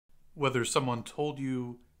Whether someone told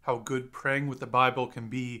you how good praying with the Bible can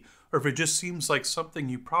be, or if it just seems like something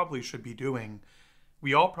you probably should be doing,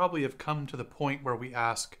 we all probably have come to the point where we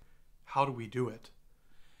ask, how do we do it?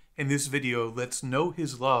 In this video, let's know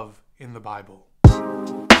His love in the Bible.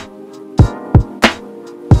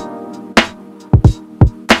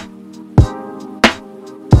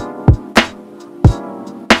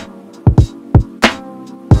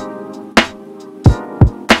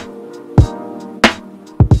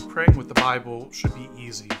 Praying with the Bible should be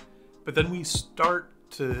easy, but then we start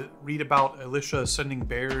to read about Elisha sending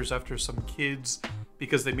bears after some kids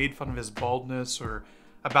because they made fun of his baldness, or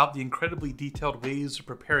about the incredibly detailed ways of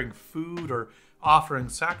preparing food or offering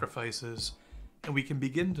sacrifices, and we can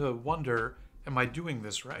begin to wonder, am I doing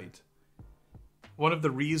this right? One of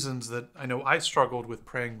the reasons that I know I struggled with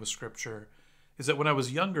praying with Scripture is that when I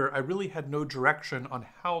was younger, I really had no direction on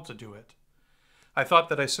how to do it. I thought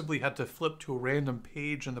that I simply had to flip to a random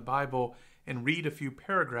page in the Bible and read a few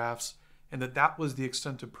paragraphs, and that was the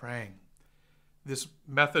extent of praying. This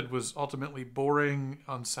method was ultimately boring,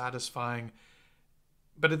 unsatisfying,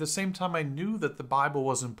 but at the same time I knew that the Bible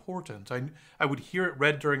was important. I would hear it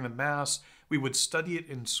read during the Mass, we would study it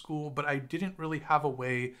in school, but I didn't really have a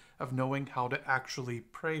way of knowing how to actually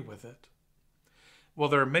pray with it. While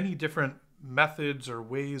there are many different methods or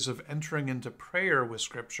ways of entering into prayer with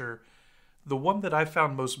Scripture, the one that I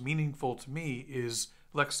found most meaningful to me is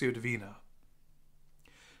Lectio Divina.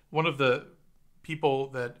 One of the people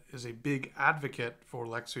that is a big advocate for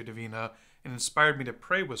Lectio Divina and inspired me to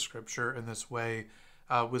pray with Scripture in this way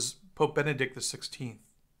was Pope Benedict XVI.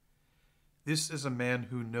 This is a man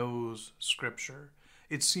who knows Scripture.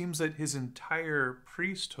 It seems that his entire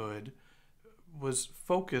priesthood was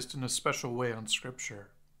focused in a special way on Scripture.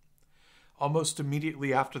 Almost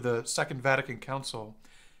immediately after the Second Vatican Council,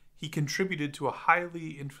 he contributed to a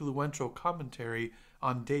highly influential commentary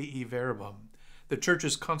on Dei Verbum, the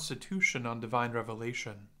Church's constitution on divine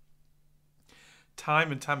revelation.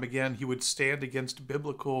 Time and time again, he would stand against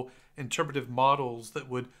biblical interpretive models that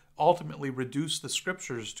would ultimately reduce the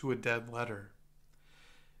Scriptures to a dead letter.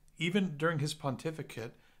 Even during his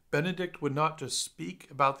pontificate, Benedict would not just speak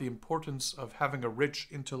about the importance of having a rich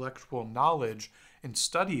intellectual knowledge and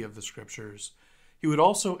study of the Scriptures. He would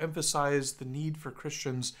also emphasize the need for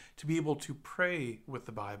Christians to be able to pray with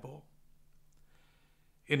the Bible.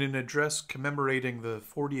 In an address commemorating the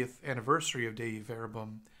 40th anniversary of Dei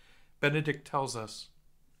Verbum, Benedict tells us,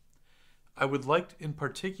 "I would like in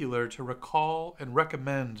particular to recall and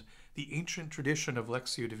recommend the ancient tradition of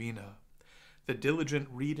Lectio Divina. The diligent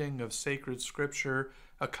reading of sacred Scripture,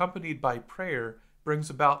 accompanied by prayer,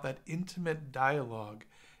 brings about that intimate dialogue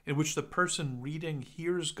in which the person reading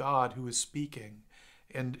hears God who is speaking,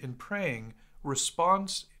 and in praying,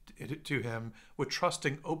 responds to him with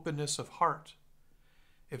trusting openness of heart.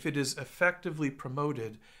 If it is effectively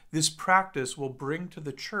promoted, this practice will bring to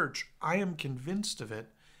the Church, I am convinced of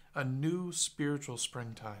it, a new spiritual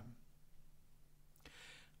springtime."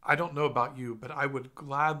 I don't know about you, but I would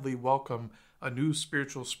gladly welcome a new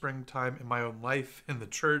spiritual springtime in my own life, in the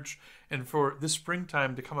Church, and for this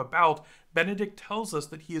springtime to come about, Benedict tells us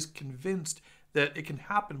that he is convinced that it can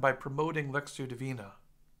happen by promoting Lectio Divina.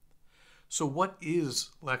 So what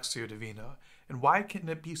is Lectio Divina, and why can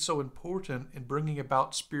it be so important in bringing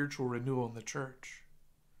about spiritual renewal in the Church?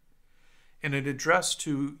 In an address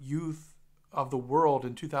to youth of the world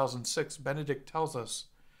in 2006, Benedict tells us,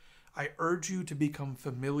 "I urge you to become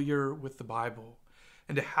familiar with the Bible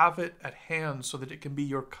and to have it at hand so that it can be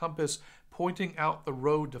your compass pointing out the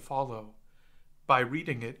road to follow. By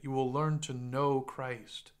reading it, you will learn to know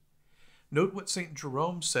Christ." Note what St.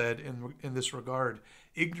 Jerome said in this regard: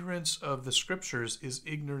 ignorance of the Scriptures is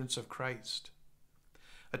ignorance of Christ.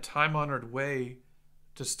 A time-honored way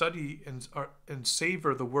to study and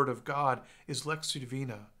savor the Word of God is Lectio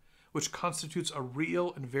Divina, which constitutes a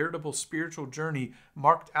real and veritable spiritual journey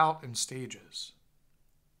marked out in stages.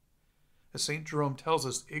 As St. Jerome tells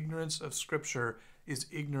us, ignorance of Scripture is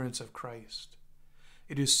ignorance of Christ.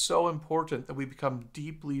 It is so important that we become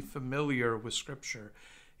deeply familiar with Scripture.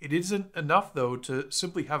 It isn't enough, though, to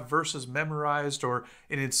simply have verses memorized or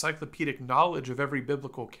an encyclopedic knowledge of every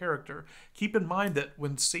biblical character. Keep in mind that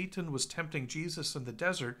when Satan was tempting Jesus in the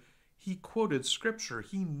desert, he quoted Scripture.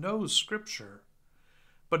 He knows Scripture.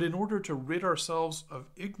 But in order to rid ourselves of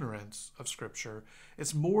ignorance of Scripture,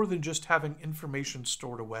 it's more than just having information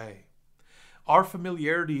stored away. Our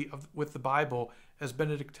familiarity with the Bible, as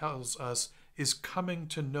Benedict tells us, is coming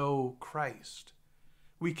to know Christ.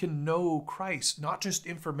 We can know Christ, not just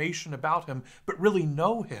information about him, but really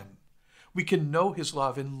know him. We can know his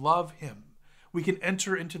love and love him. We can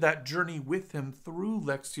enter into that journey with him through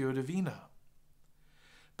Lectio Divina.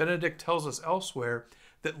 Benedict tells us elsewhere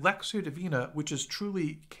that Lectio Divina, which is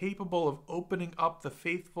truly capable of opening up the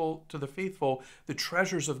faithful the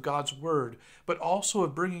treasures of God's word, but also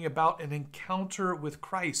of bringing about an encounter with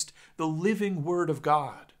Christ, the living word of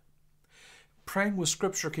God. Praying with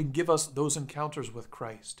Scripture can give us those encounters with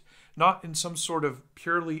Christ, not in some sort of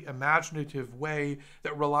purely imaginative way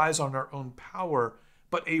that relies on our own power,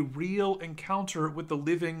 but a real encounter with the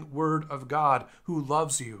living Word of God who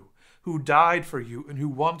loves you, who died for you, and who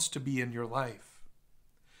wants to be in your life.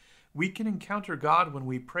 We can encounter God when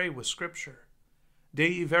we pray with Scripture.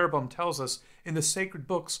 Dei Verbum tells us, in the sacred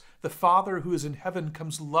books, the Father who is in heaven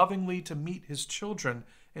comes lovingly to meet his children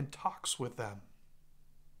and talks with them.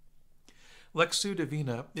 Lectio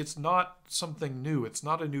Divina, it's not something new. It's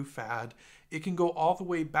not a new fad. It can go all the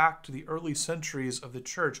way back to the early centuries of the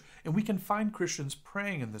Church, and we can find Christians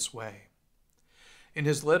praying in this way. In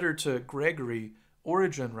his letter to Gregory,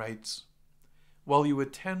 Origen writes, "While you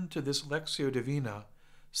attend to this Lectio Divina,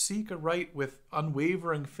 seek aright with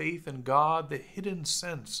unwavering faith in God the hidden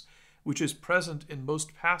sense which is present in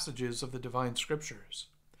most passages of the divine Scriptures.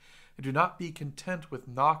 And do not be content with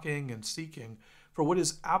knocking and seeking, for what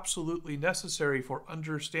is absolutely necessary for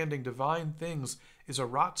understanding divine things is a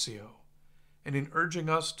ratio. And in urging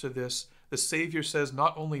us to this, the Savior says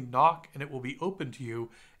not only knock and it will be open to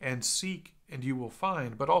you, and seek and you will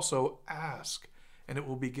find, but also ask and it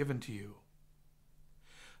will be given to you."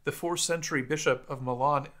 The 4th century bishop of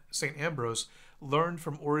Milan, St. Ambrose, learned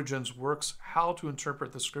from Origen's works how to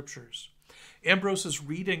interpret the Scriptures. Ambrose's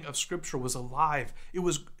reading of Scripture was alive. It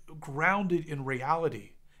was grounded in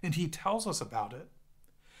reality. And he tells us about it.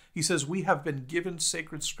 He says, "We have been given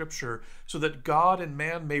sacred Scripture so that God and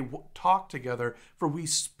man may talk together, for we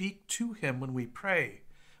speak to him when we pray.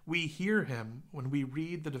 We hear him when we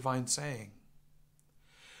read the divine saying."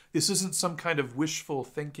 This isn't some kind of wishful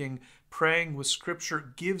thinking. Praying with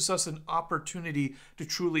Scripture gives us an opportunity to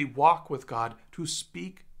truly walk with God, to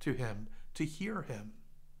speak to him, to hear him.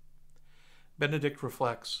 Benedict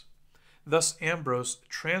reflects, "Thus Ambrose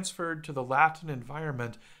transferred to the Latin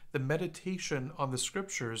environment the meditation on the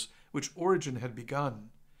Scriptures which Origen had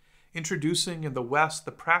begun, introducing in the West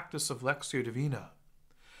the practice of Lectio Divina.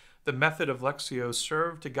 The method of Lectio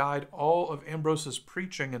served to guide all of Ambrose's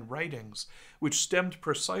preaching and writings, which stemmed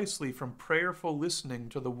precisely from prayerful listening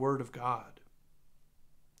to the Word of God."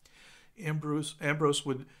 Ambrose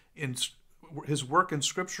would, his work in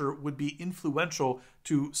Scripture would be influential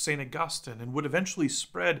to St. Augustine and would eventually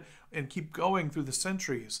spread and keep going through the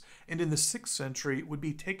centuries, and in the 6th century would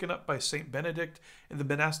be taken up by St. Benedict and the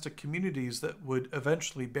monastic communities that would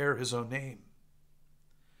eventually bear his own name.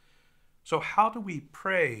 So how do we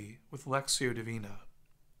pray with Lectio Divina?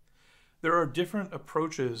 There are different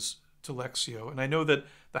approaches to Lectio, and I know that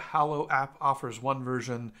the Hallow app offers one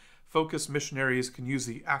version. Focus missionaries can use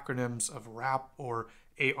the acronyms of RAP or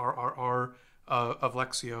ARRR of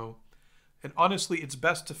Lectio. And honestly, it's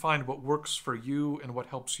best to find what works for you and what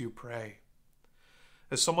helps you pray.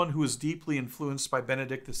 As someone who is deeply influenced by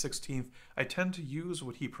Benedict XVI, I tend to use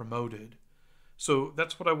what he promoted. So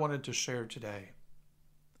that's what I wanted to share today.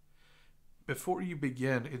 Before you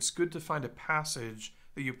begin, it's good to find a passage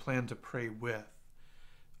that you plan to pray with.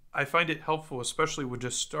 I find it helpful, especially when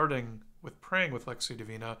just starting with praying with Lectio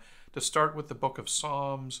Divina, to start with the book of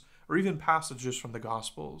Psalms or even passages from the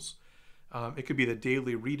Gospels. It could be the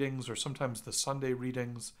daily readings or sometimes the Sunday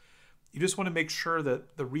readings. You just want to make sure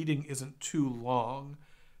that the reading isn't too long,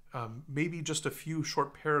 maybe just a few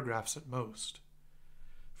short paragraphs at most.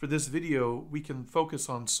 For this video, we can focus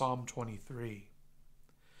on Psalm 23.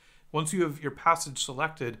 Once you have your passage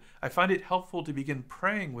selected, I find it helpful to begin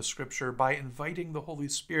praying with Scripture by inviting the Holy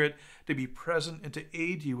Spirit to be present and to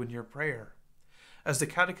aid you in your prayer. As the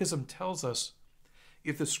Catechism tells us,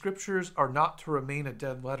 if the Scriptures are not to remain a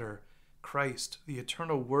dead letter, Christ, the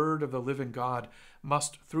eternal Word of the living God,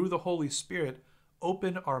 must, through the Holy Spirit,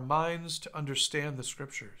 open our minds to understand the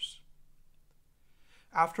Scriptures.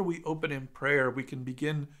 After we open in prayer, we can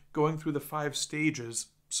begin going through the 5 stages,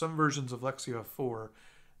 some versions of Lectio have 4,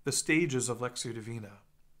 the stages of Lectio Divina.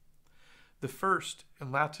 The first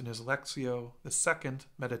in Latin is Lectio, the second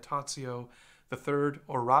Meditatio, the third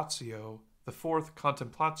Oratio, the fourth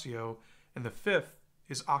Contemplatio, and the fifth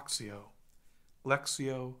is Actio.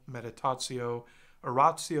 Lectio, Meditatio,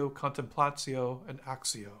 Oratio, Contemplatio, and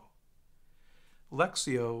Actio.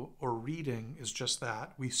 Lectio, or reading, is just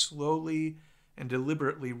that. We slowly and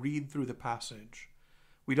deliberately read through the passage.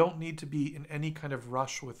 We don't need to be in any kind of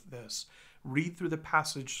rush with this. Read through the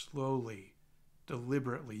passage slowly,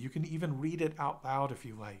 deliberately. You can even read it out loud if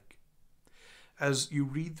you like. As you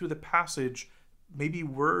read through the passage, maybe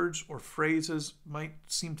words or phrases might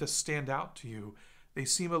seem to stand out to you. They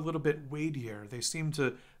seem a little bit weightier. They seem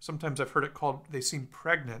to, sometimes I've heard it called, they seem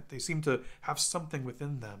pregnant. They seem to have something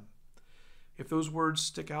within them. If those words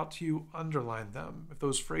stick out to you, underline them. If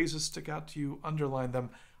those phrases stick out to you, underline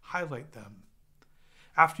them, highlight them.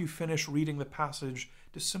 After you finish reading the passage,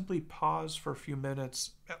 just simply pause for a few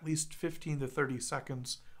minutes, at least 15 to 30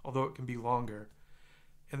 seconds, although it can be longer,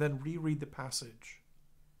 and then reread the passage.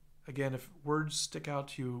 Again, if words stick out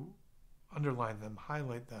to you, underline them,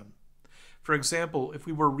 highlight them. For example, if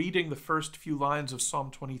we were reading the first few lines of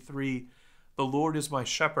Psalm 23, "The Lord is my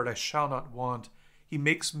shepherd, I shall not want. He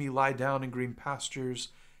makes me lie down in green pastures.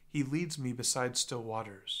 He leads me beside still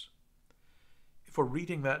waters." If we're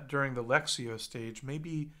reading that during the Lectio stage,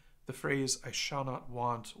 maybe the phrase, "I shall not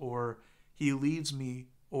want," or "He leads me,"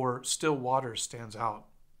 or "still waters" stands out.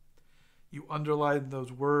 You underline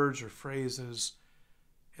those words or phrases,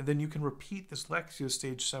 and then you can repeat this Lectio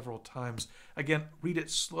stage several times. Again, read it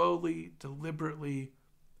slowly, deliberately,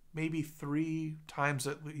 maybe 3 times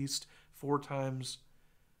at least, 4 times,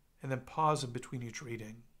 and then pause in between each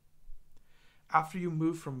reading. After you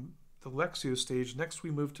move from the Lectio stage, next we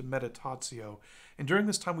move to meditatio. And during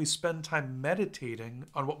this time, we spend time meditating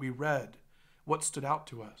on what we read, what stood out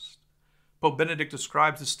to us. Pope Benedict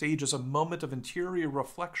describes the stage as a moment of interior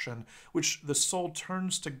reflection, which the soul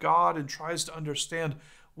turns to God and tries to understand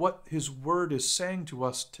what His Word is saying to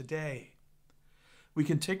us today. We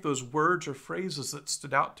can take those words or phrases that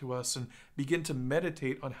stood out to us and begin to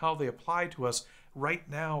meditate on how they apply to us right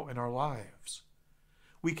now in our lives.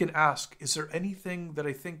 We can ask, is there anything that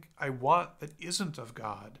I think I want that isn't of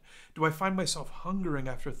God? Do I find myself hungering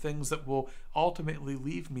after things that will ultimately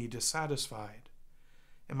leave me dissatisfied?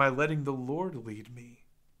 Am I letting the Lord lead me?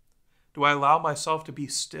 Do I allow myself to be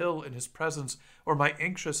still in His presence, or am I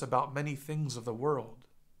anxious about many things of the world?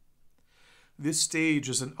 This stage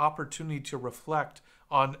is an opportunity to reflect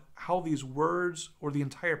on how these words or the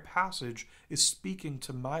entire passage is speaking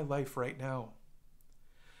to my life right now.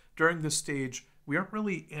 During this stage, we aren't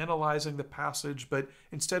really analyzing the passage, but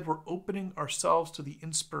instead we're opening ourselves to the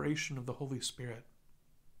inspiration of the Holy Spirit.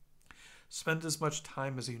 Spend as much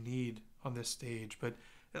time as you need on this stage, but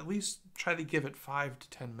at least try to give it 5 to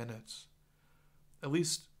 10 minutes. At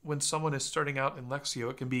least when someone is starting out in Lectio,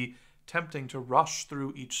 it can be tempting to rush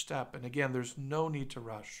through each step. And again, there's no need to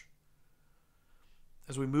rush.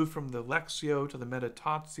 As we move from the Lectio to the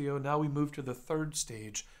meditatio, now we move to the third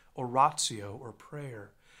stage, oratio, or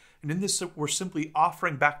prayer. And in this, we're simply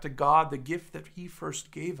offering back to God the gift that He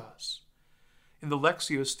first gave us. In the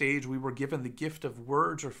Lectio stage, we were given the gift of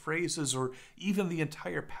words or phrases or even the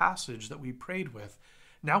entire passage that we prayed with.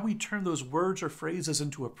 Now we turn those words or phrases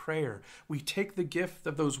into a prayer. We take the gift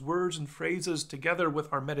of those words and phrases together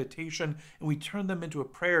with our meditation, and we turn them into a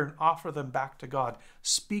prayer and offer them back to God.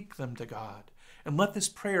 Speak them to God, and let this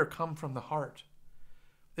prayer come from the heart.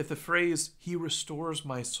 If the phrase, "He restores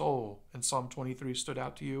my soul," in Psalm 23 stood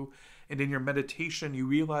out to you, and in your meditation you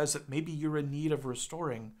realize that maybe you're in need of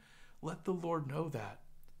restoring, let the Lord know that.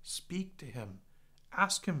 Speak to Him.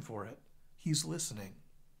 Ask Him for it. He's listening.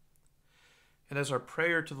 And as our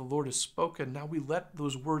prayer to the Lord is spoken, now we let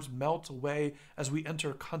those words melt away as we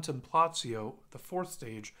enter contemplatio, the fourth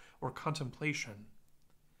stage, or contemplation.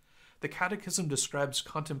 The Catechism describes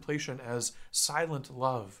contemplation as silent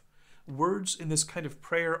love. Words in this kind of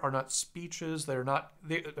prayer are not speeches,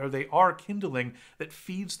 they are kindling that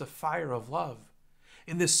feeds the fire of love.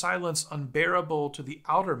 In this silence unbearable to the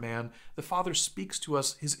outer man, the Father speaks to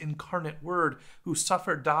us His incarnate Word, who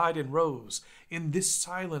suffered, died, and rose. In this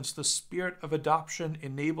silence, the Spirit of adoption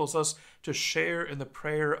enables us to share in the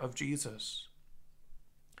prayer of Jesus.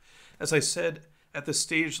 As I said, at this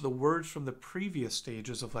stage, the words from the previous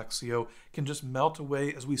stages of Lectio can just melt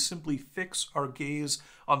away as we simply fix our gaze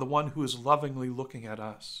on the one who is lovingly looking at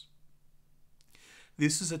us.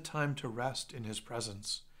 This is a time to rest in His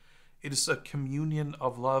presence. It is a communion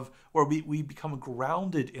of love where we become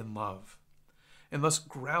grounded in love and thus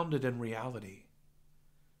grounded in reality.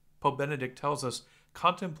 Pope Benedict tells us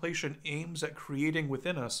contemplation aims at creating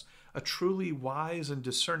within us a truly wise and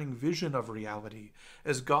discerning vision of reality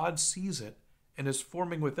as God sees it and is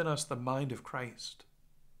forming within us the mind of Christ.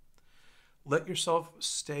 Let yourself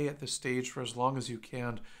stay at this stage for as long as you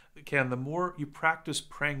can. The more you practice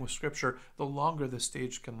praying with Scripture, the longer this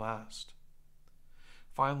stage can last.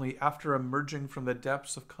 Finally, after emerging from the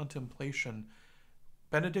depths of contemplation,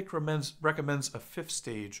 Benedict recommends a fifth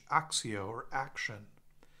stage, actio, or action.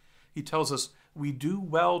 He tells us, we do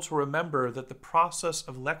well to remember that the process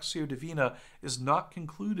of Lectio Divina is not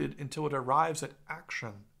concluded until it arrives at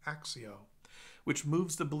action, actio, which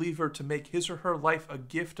moves the believer to make his or her life a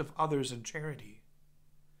gift of others in charity.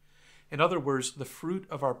 In other words, the fruit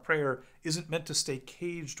of our prayer isn't meant to stay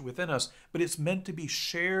caged within us, but it's meant to be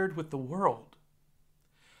shared with the world.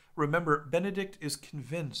 Remember, Benedict is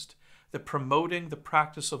convinced that promoting the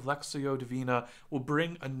practice of Lectio Divina will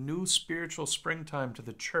bring a new spiritual springtime to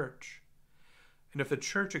the Church. And if the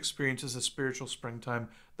Church experiences a spiritual springtime,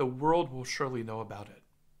 the world will surely know about it.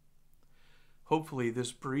 Hopefully,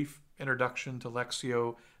 this brief introduction to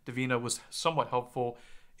Lectio Divina was somewhat helpful.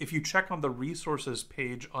 If you check on the resources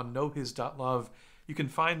page on knowhis.love, you can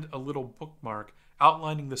find a little bookmark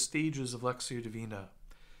outlining the stages of Lectio Divina.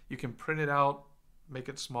 You can print it out, make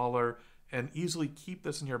it smaller, and easily keep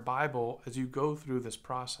this in your Bible as you go through this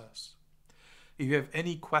process. If you have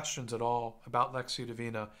any questions at all about Lectio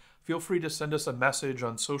Divina, feel free to send us a message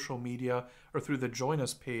on social media or through the Join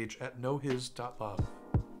Us page at knowhis.love.